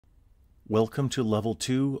Welcome to Level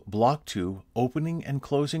 2, Block 2, Opening and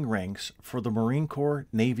Closing Ranks for the Marine Corps,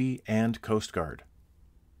 Navy, and Coast Guard.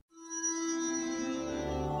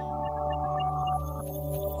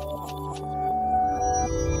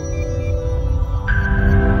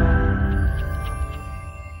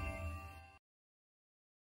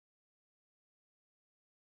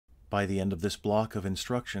 By the end of this block of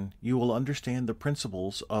instruction, you will understand the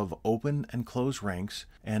principles of open and close ranks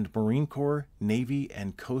and Marine Corps, Navy,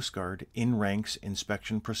 and Coast Guard in-ranks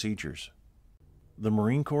inspection procedures. The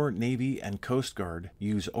Marine Corps, Navy, and Coast Guard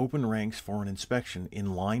use open ranks for an inspection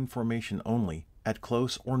in line formation only at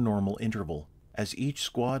close or normal interval. As each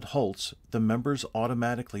squad halts, the members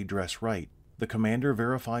automatically dress right. The commander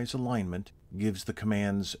verifies alignment, gives the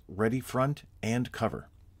commands ready front and cover.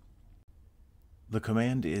 The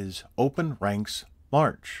command is Open Ranks,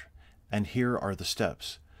 March, and here are the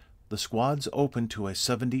steps. The squads open to a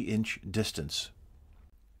 70-inch distance.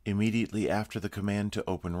 Immediately after the command to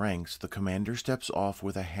open ranks, the commander steps off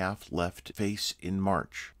with a half left face in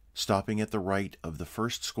march, stopping at the right of the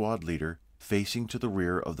first squad leader, facing to the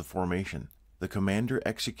rear of the formation. The commander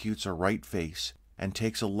executes a right face and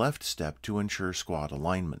takes a left step to ensure squad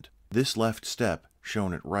alignment. This left step,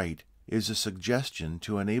 shown at right, is a suggestion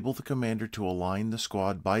to enable the commander to align the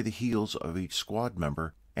squad by the heels of each squad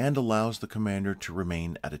member and allows the commander to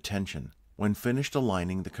remain at attention. When finished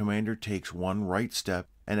aligning, the commander takes one right step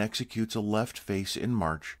and executes a left face in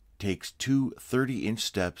march, takes two 30-inch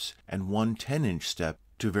steps and one 10-inch step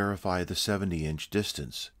to verify the 70-inch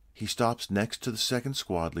distance. He stops next to the second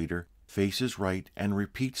squad leader, faces right, and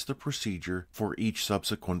repeats the procedure for each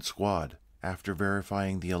subsequent squad. After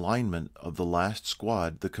verifying the alignment of the last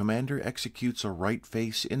squad, the commander executes a right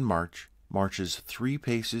face in march, marches 3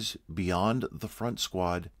 paces beyond the front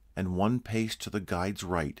squad and 1 pace to the guide's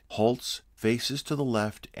right, halts, faces to the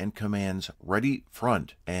left, and commands ready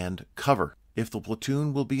front and cover. If the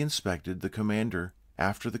platoon will be inspected, the commander,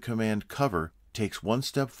 after the command cover, takes 1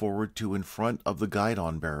 step forward to in front of the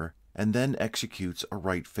guidon bearer and then executes a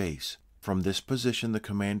right face. From this position, the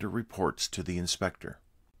commander reports to the inspector.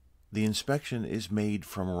 The inspection is made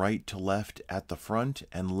from right to left at the front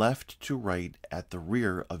and left to right at the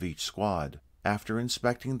rear of each squad. After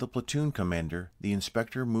inspecting the platoon commander, the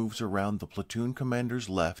inspector moves around the platoon commander's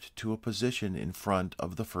left to a position in front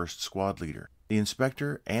of the first squad leader. The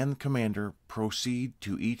inspector and commander proceed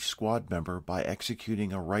to each squad member by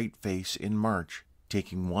executing a right face in march,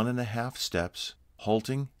 taking 1.5 steps,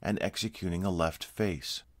 halting, and executing a left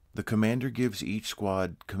face. The commander gives each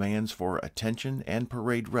squad commands for attention and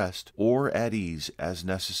parade rest or at ease as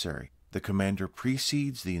necessary. The commander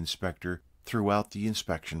precedes the inspector throughout the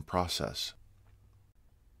inspection process.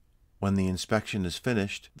 When the inspection is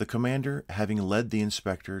finished, the commander, having led the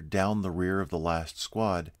inspector down the rear of the last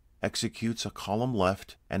squad, executes a column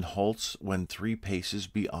left and halts when 3 paces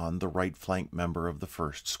beyond the right flank member of the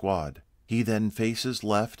first squad. He then faces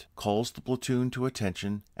left, calls the platoon to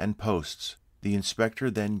attention, and posts. The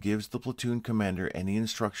inspector then gives the platoon commander any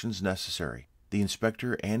instructions necessary. The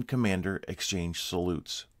inspector and commander exchange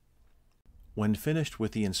salutes. When finished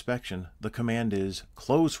with the inspection, the command is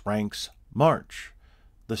Close Ranks, March.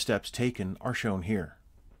 The steps taken are shown here.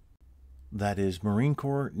 That is Marine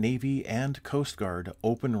Corps, Navy, and Coast Guard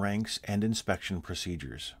open ranks and inspection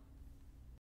procedures.